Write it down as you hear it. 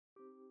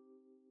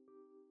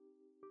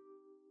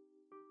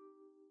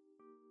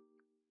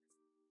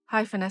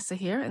Hi, Phanessa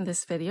here. In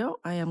this video,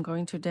 I am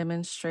going to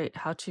demonstrate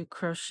how to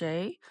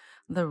crochet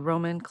the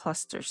Roman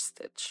cluster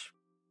stitch.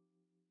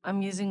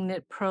 I'm using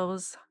Knit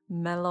Pro's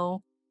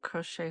Mellow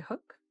crochet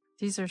hook.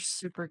 These are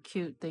super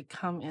cute. They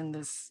come in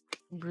this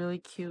really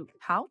cute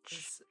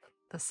pouch.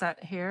 The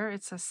set here,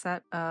 it's a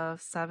set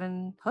of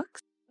 7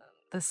 hooks.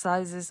 The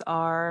sizes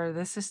are,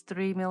 this is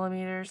 3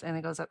 millimeters and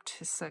it goes up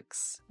to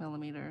 6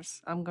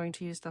 millimeters. I'm going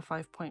to use the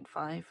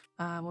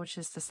 5.5, which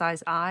is the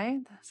size I,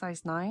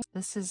 size 9.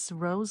 This is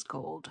rose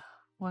gold,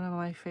 one of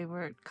my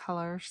favorite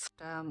colors.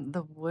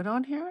 The wood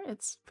on here,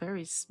 it's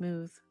very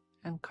smooth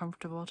and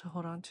comfortable to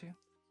hold on to.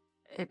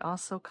 It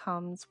also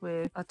comes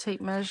with a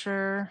tape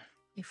measure,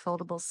 a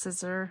foldable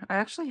scissor. I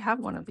actually have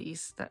one of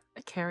these that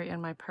I carry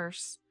in my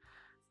purse,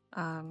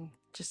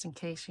 just in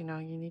case, you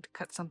need to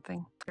cut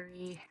something.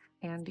 Very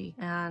handy.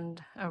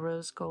 And a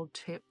rose gold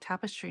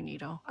tapestry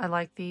needle. I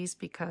like these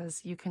because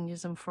you can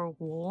use them for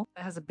wool.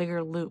 It has a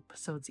bigger loop,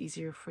 so it's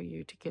easier for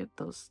you to get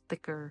those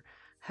thicker,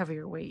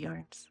 heavier weight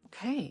yarns.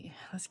 Okay,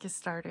 let's get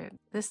started.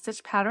 This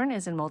stitch pattern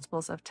is in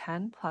multiples of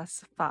 10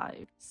 plus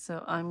 5.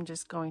 So I'm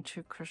just going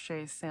to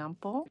crochet a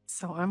sample.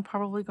 So I'm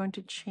probably going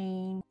to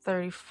chain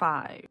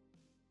 35.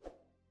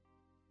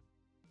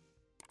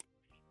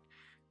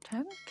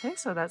 10. Okay,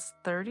 so that's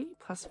 30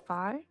 plus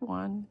 5.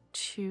 1,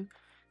 2,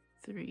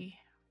 3,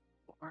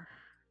 4.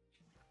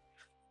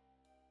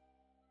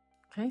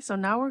 Okay, so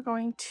now we're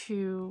going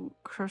to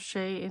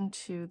crochet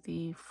into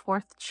the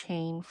 4th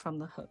chain from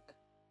the hook.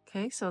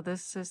 Okay, so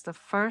this is the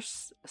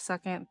 1st,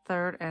 2nd,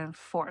 3rd, and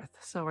 4th.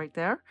 So right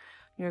there,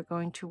 you're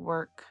going to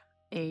work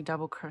a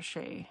double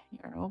crochet.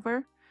 Yarn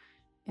over,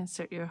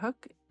 insert your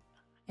hook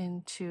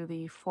into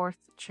the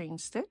 4th chain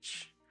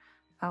stitch.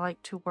 I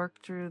like to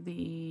work through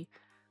the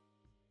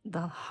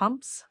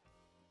humps,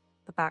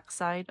 the back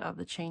side of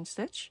the chain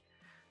stitch.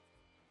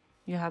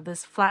 You have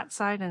this flat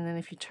side, and then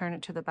if you turn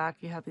it to the back,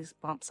 you have these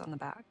bumps on the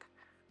back.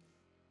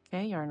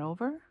 Okay, yarn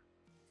over,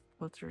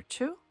 pull through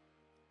 2,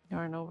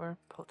 yarn over,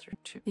 pull through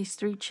 2. These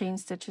 3 chain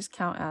stitches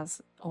count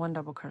as 1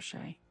 double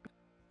crochet.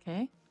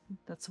 Okay,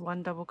 that's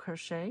 1 double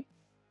crochet.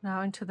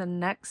 Now into the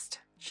next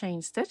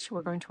chain stitch,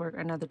 we're going to work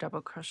another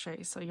double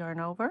crochet. So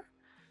yarn over,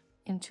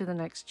 into the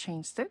next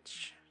chain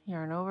stitch,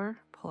 yarn over,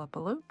 pull up a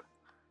loop,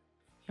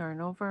 yarn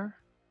over,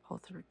 pull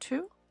through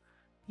 2,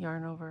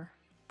 yarn over,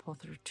 pull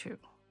through 2.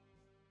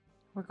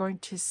 We're going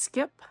to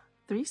skip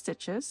 3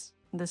 stitches.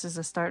 This is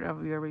the start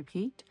of your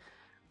repeat.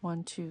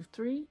 1, 2,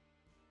 3.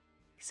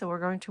 So we're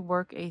going to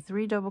work a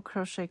 3 double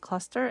crochet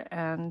cluster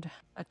and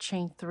a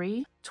chain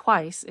 3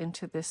 twice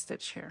into this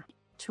stitch here.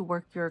 To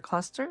work your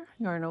cluster,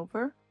 yarn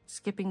over,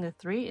 skipping the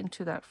 3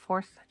 into that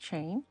 4th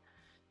chain,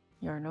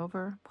 yarn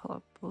over, pull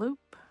up a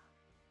loop,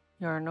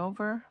 yarn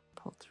over,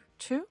 pull through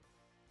 2.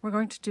 We're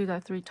going to do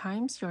that 3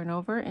 times. Yarn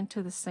over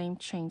into the same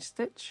chain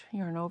stitch,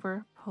 yarn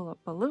over, pull up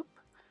a loop,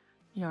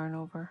 yarn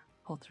over,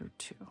 pull through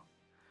 2.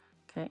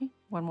 Okay,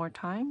 one more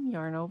time,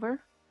 yarn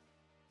over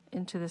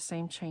into the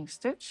same chain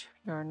stitch,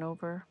 yarn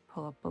over,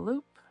 pull up a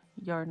loop,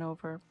 yarn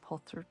over,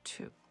 pull through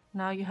 2.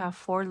 Now you have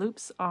 4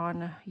 loops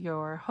on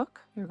your hook.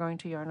 You're going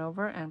to yarn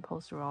over and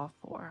pull through all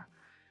 4.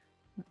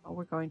 Now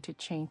we're going to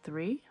chain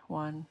 3,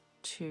 1,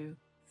 2,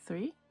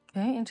 3.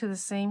 Okay, into the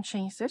same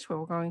chain stitch where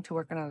we're going to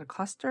work another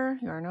cluster,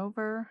 yarn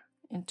over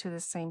into the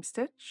same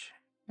stitch,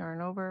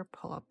 yarn over,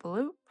 pull up a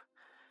loop,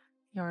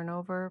 yarn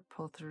over,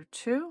 pull through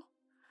 2.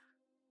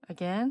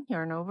 Again,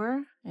 yarn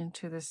over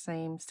into the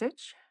same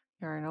stitch,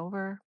 yarn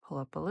over, pull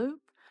up a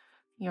loop,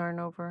 yarn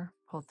over,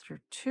 pull through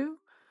 2.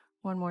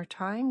 One more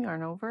time,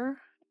 yarn over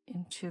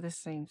into the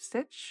same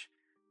stitch,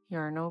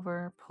 yarn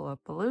over, pull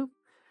up a loop,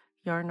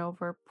 yarn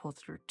over, pull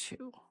through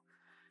 2.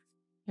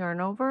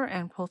 Yarn over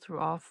and pull through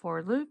all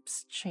 4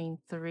 loops, chain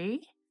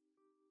 3,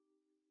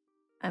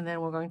 and then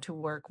we're going to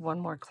work one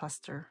more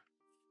cluster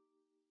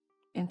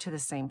into the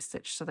same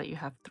stitch so that you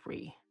have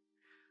 3.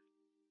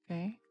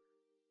 Okay,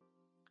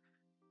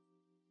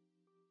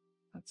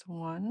 that's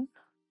 1,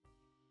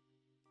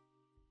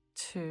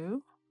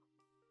 2,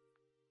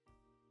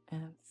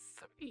 and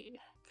 3.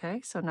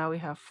 Okay, so now we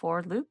have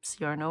 4 loops,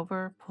 yarn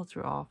over, pull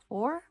through all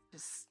 4.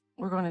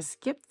 We're going to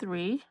skip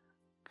 3,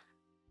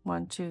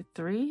 1, 2,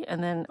 3,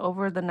 and then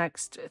over the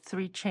next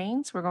 3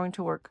 chains, we're going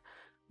to work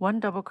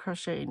 1 double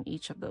crochet in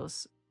each of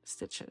those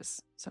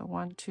stitches. So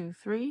 1, 2,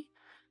 3,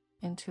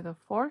 into the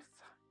 4th,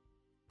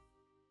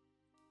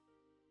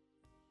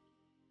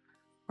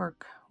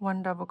 work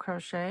 1 double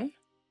crochet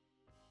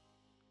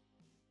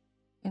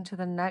into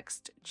the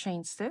next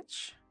chain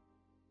stitch,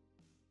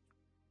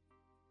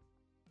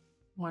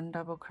 1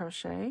 double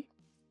crochet,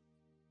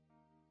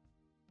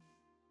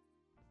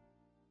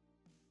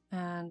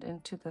 and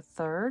into the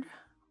 3rd,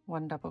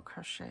 1 double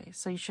crochet.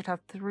 So you should have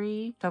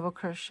 3 double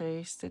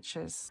crochet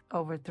stitches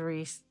over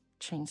 3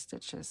 chain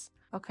stitches.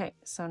 Okay,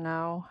 so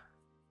now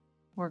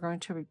we're going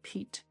to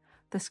repeat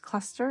this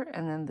cluster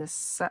and then this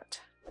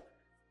set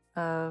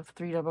of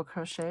 3 double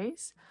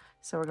crochets.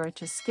 So we're going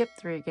to skip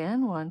 3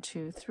 again, 1,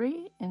 2,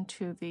 3,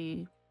 into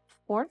the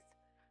 4th.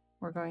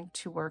 We're going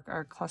to work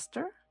our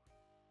cluster.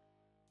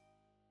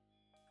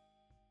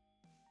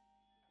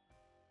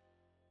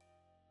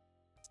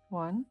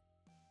 1,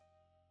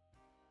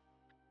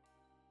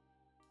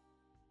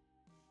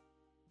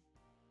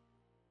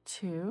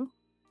 2,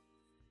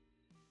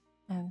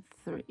 and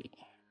 3.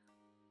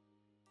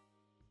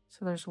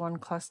 So there's one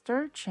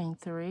cluster, chain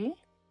 3,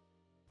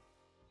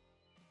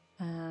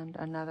 and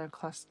another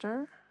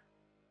cluster.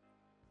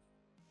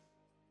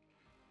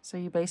 So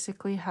you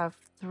basically have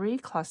 3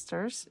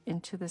 clusters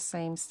into the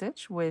same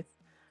stitch with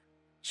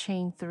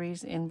chain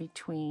 3s in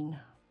between.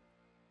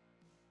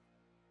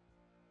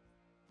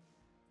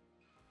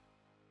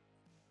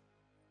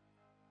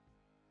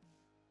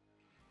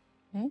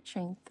 Okay,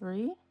 chain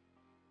 3,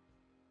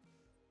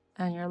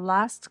 and your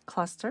last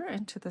cluster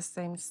into the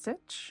same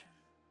stitch.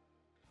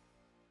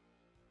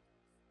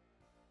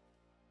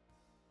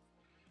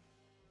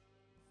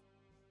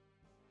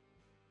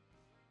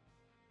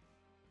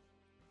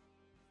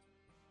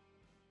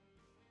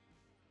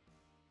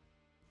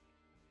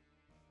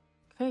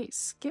 Okay,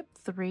 skip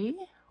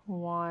 3,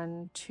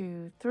 1,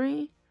 2,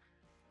 3,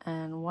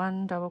 and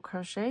 1 double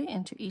crochet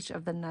into each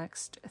of the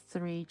next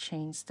 3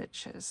 chain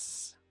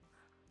stitches.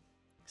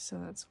 So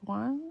that's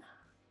 1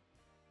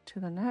 to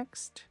the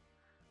next,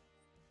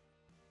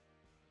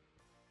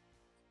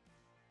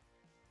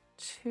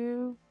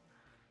 2,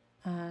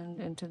 and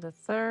into the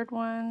third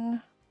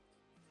one,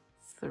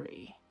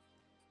 3.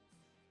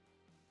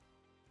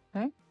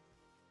 Okay.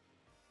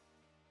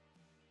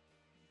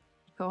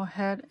 Go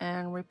ahead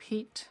and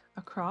repeat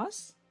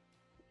across.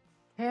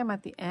 Okay, I'm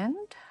at the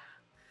end.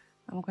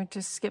 I'm going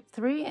to skip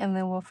 3 and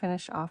then we'll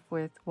finish off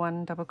with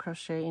 1 double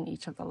crochet in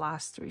each of the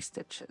last 3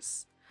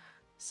 stitches.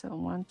 So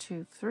 1,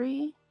 2,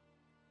 3,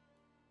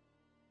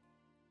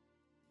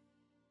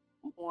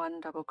 1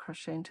 double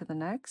crochet into the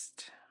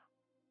next,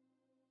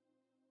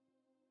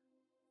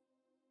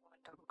 1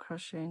 double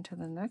crochet into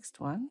the next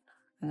one,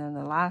 and then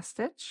the last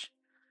stitch,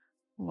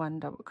 1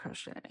 double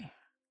crochet.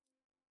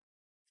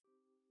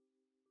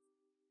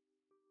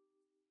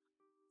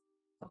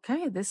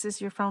 Okay, this is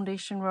your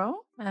foundation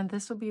row, and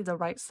this will be the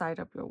right side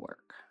of your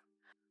work.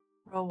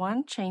 Row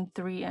 1, chain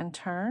 3 and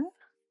turn.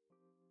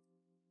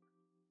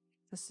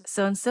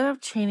 So instead of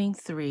chaining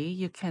 3,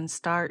 you can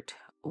start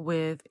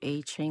with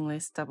a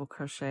chainless double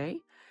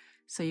crochet.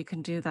 So you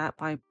can do that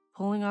by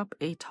pulling up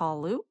a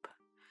tall loop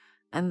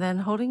and then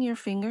holding your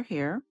finger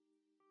here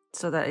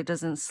so that it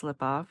doesn't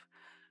slip off.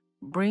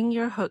 Bring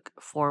your hook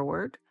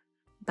forward,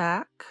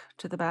 back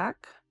to the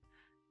back,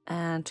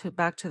 and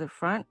back to the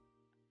front.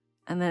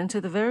 And then to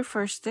the very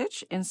first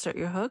stitch, insert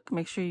your hook.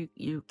 Make sure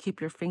you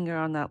keep your finger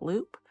on that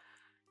loop.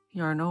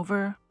 Yarn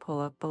over, pull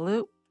up a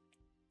loop,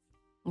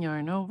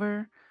 yarn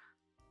over,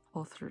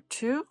 pull through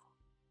 2,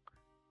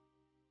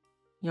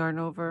 yarn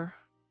over,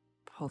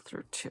 pull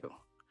through 2.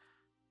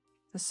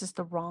 This is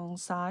the wrong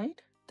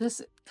side.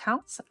 This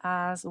counts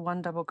as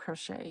 1 double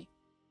crochet.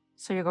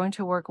 So you're going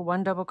to work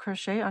 1 double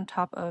crochet on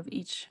top of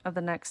each of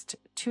the next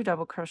 2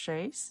 double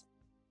crochets.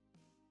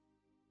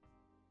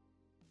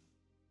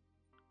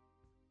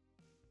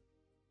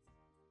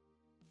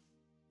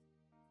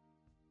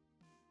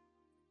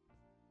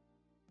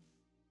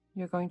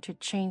 You're going to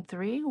chain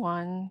 3,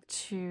 1,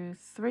 2,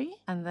 3,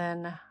 and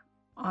then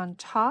on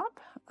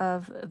top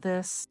of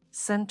this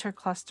center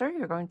cluster,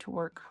 you're going to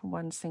work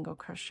 1 single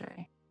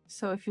crochet.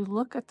 So if you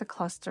look at the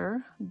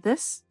cluster,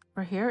 this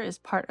right here is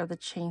part of the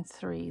chain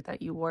 3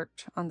 that you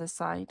worked on the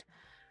side.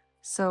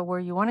 So where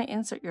you want to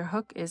insert your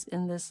hook is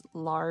in this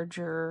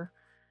larger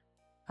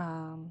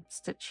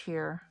stitch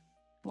here,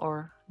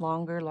 or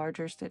longer,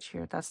 larger stitch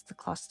here. That's the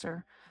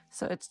cluster.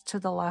 So it's to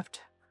the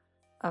left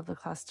of the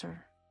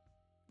cluster.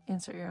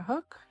 Insert your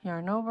hook,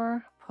 yarn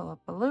over, pull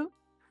up a loop,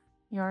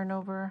 yarn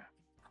over,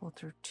 pull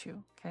through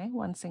 2. Okay,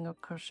 1 single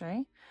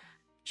crochet,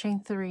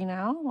 chain 3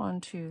 now,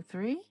 1, 2,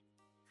 3,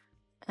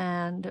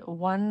 and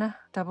 1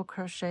 double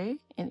crochet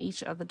in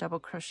each of the double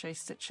crochet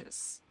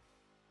stitches.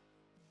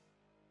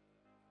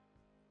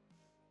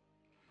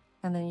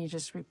 And then you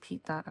just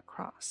repeat that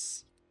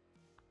across.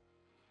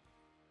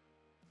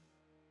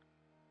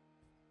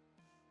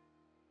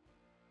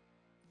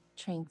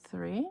 Chain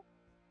 3,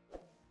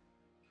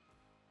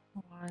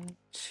 1,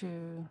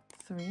 2,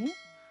 3,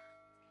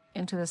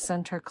 into the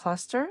center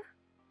cluster,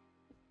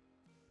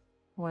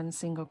 1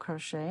 single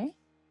crochet.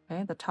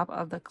 Okay, the top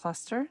of the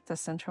cluster, the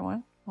center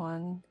one,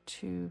 1,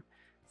 2,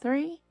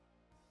 3,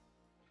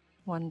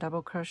 1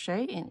 double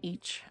crochet in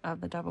each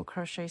of the double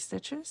crochet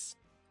stitches.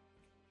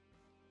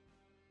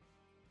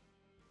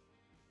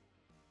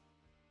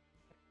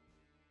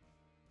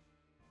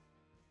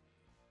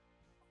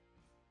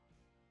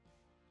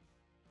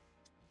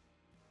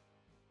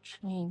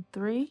 Chain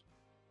 3,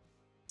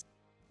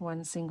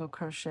 1 single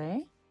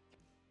crochet.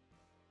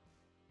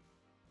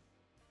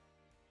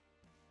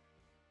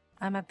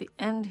 I'm at the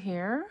end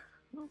here,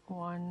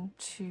 1,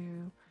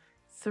 2,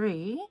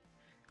 3.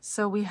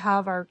 So we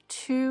have our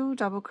 2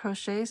 double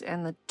crochets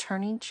and the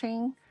turning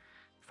chain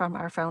from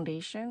our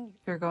foundation.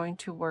 You're going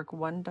to work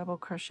 1 double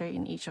crochet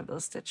in each of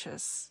those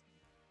stitches.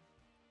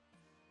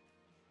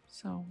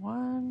 So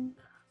 1,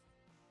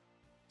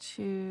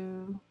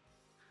 2,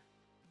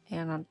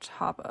 and on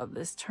top of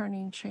this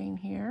turning chain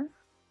here,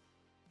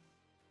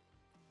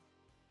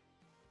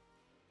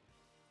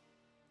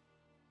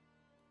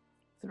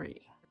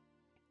 3.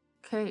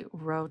 Okay,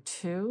 row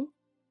 2,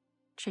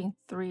 chain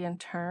 3 and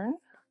turn.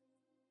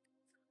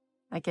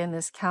 Again,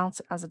 this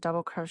counts as a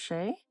double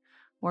crochet.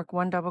 Work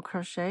 1 double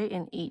crochet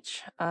in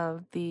each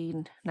of the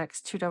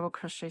next 2 double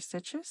crochet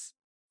stitches.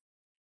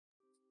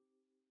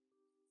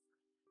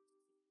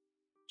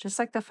 Just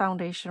like the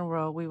foundation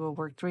row, we will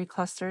work 3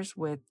 clusters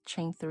with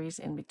chain 3s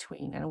in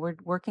between, and we're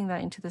working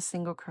that into the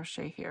single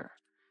crochet here.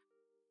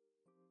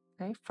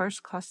 Okay,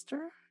 first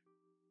cluster.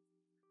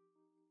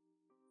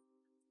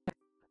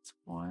 That's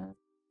 1,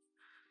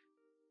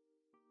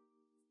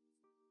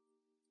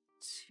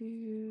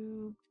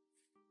 2,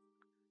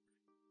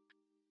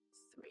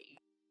 3.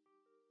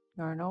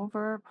 Yarn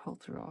over, pull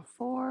through all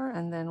 4,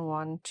 and then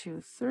 1, 2,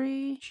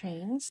 3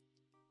 chains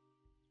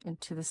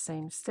into the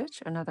same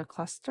stitch, another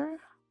cluster.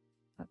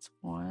 That's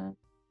 1,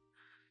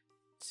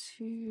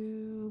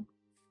 2,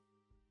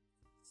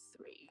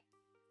 3.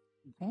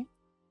 Okay,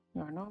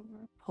 yarn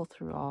over, pull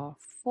through all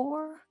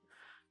 4,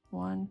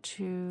 1,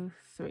 2,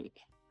 3.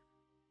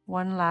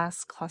 One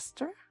last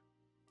cluster.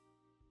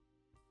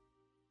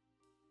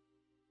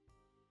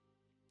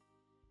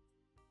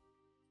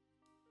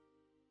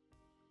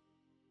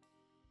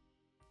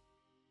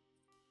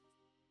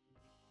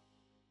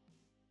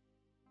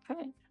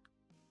 Okay,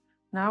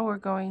 now we're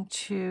going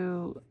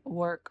to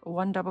work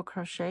 1 double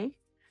crochet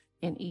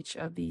in each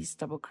of these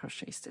double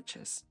crochet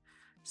stitches.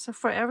 So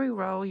for every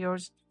row,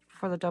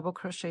 for the double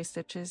crochet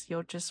stitches,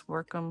 you'll just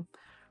work them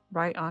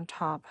right on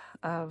top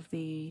of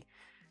the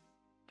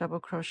double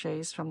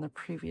crochets from the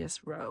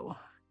previous row.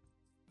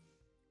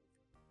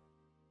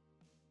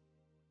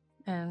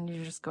 And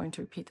you're just going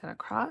to repeat that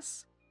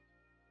across.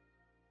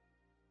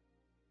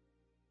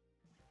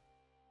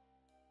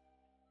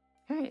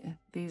 Okay,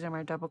 these are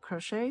my double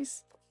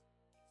crochets.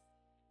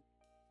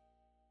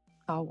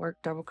 I'll work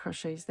double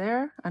crochets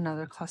there,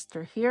 another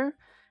cluster here,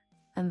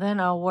 and then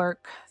I'll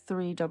work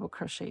 3 double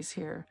crochets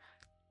here.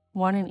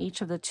 1 in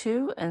each of the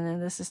 2, and then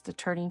this is the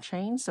turning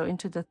chain, so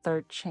into the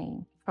 3rd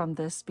chain from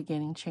this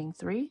beginning chain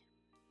 3.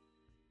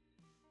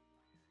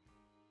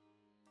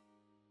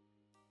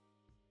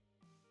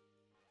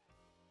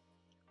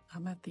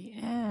 I'm at the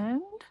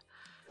end,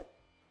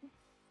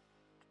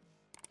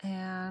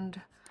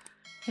 and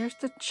here's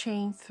the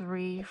chain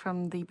 3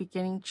 from the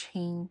beginning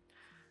chain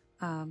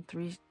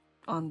 3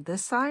 on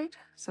this side.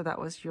 So that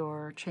was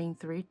your chain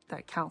 3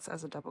 that counts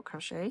as a double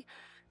crochet.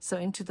 So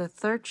into the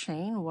 3rd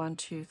chain, 1,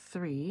 2,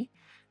 3,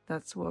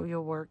 that's where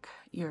you'll work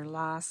your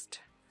last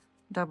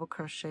double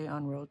crochet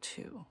on row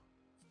 2.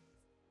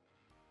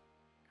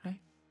 Okay.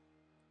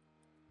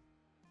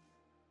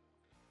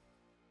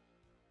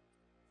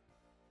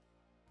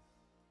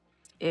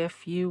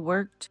 If you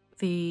worked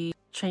the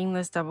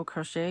chainless double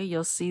crochet,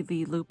 you'll see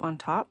the loop on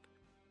top.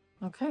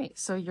 Okay,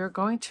 so you're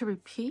going to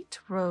repeat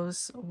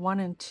rows 1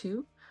 and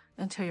 2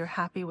 until you're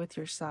happy with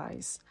your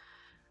size.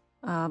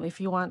 If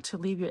you want to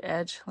leave your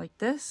edge like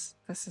this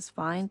is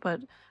fine,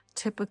 but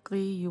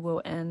typically you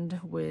will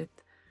end with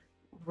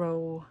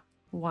row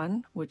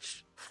 1,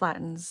 which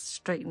flattens,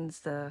 straightens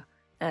the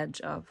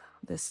edge of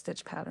this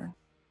stitch pattern.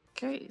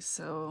 Okay,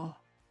 so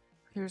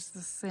here's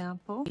the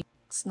sample.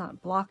 It's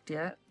not blocked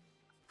yet.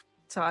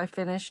 So I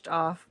finished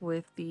off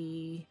with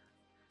the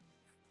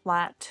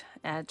flat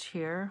edge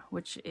here,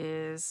 which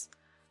is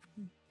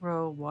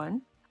row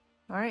 1.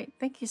 All right,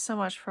 thank you so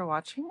much for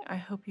watching. I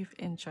hope you've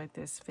enjoyed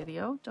this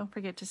video. Don't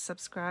forget to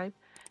subscribe,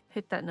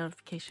 hit that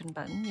notification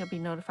button. You'll be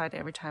notified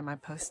every time I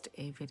post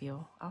a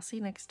video. I'll see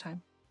you next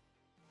time.